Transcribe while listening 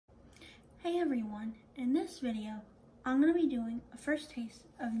Hey everyone, in this video, I'm going to be doing a first taste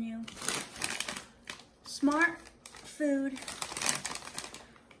of new Smart Food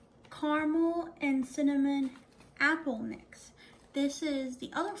Caramel and Cinnamon Apple Mix. This is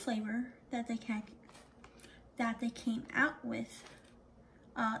the other flavor that they came out with,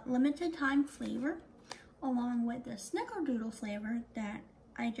 limited time flavor, along with the Snickerdoodle flavor that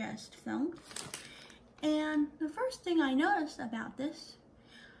I just filmed. And the first thing I noticed about this,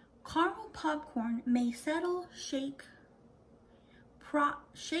 caramel popcorn may settle shake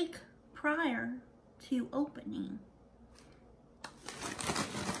prior to opening.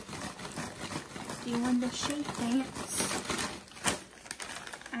 Doing the shake dance.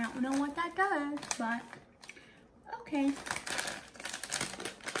 I don't know what that does, but okay.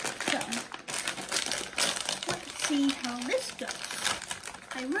 So, let's see how this goes.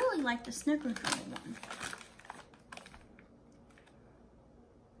 I really like the Snickerdoodle one.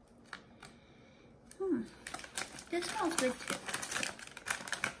 This smells good too.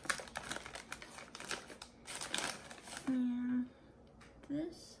 And this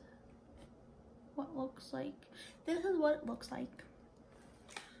is what it looks like.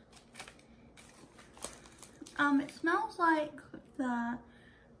 It smells like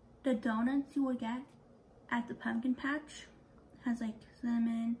the donuts you would get at the pumpkin patch. It has like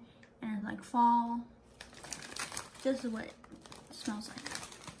cinnamon and it's like fall. This is what it smells like.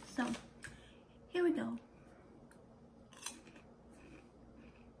 So here we go.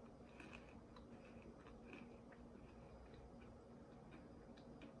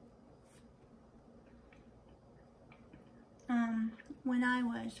 When I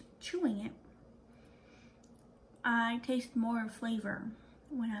was chewing it, I tasted more flavor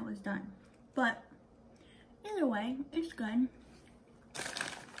when I was done. But either way, it's good.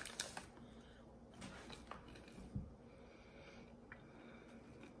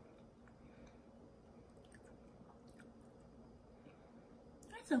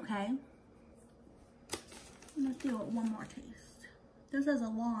 It's okay. Let's do it one more taste. This has a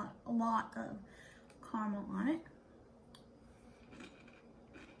lot of caramel on it.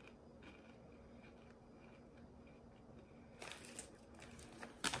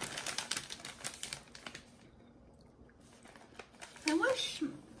 I wish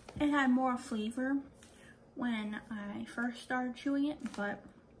it had more flavor when I first started chewing it, but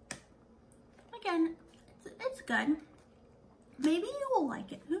again, it's good. Maybe you will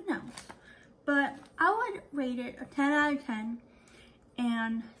like it, who knows? But I would rate it a 10 out of 10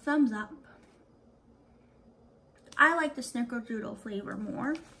 and thumbs up. I like the Snickerdoodle flavor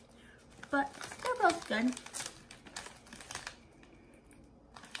more, but they're both good.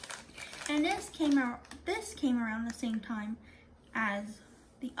 And this came around the same time as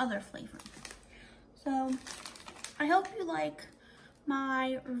the other flavor. So I hope you like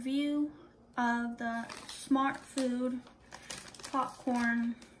my review of the Smart Food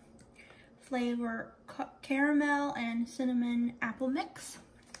popcorn flavor caramel and cinnamon apple mix.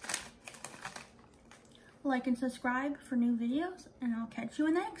 Like and subscribe for new videos, and I'll catch you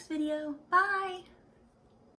in the next video. Bye!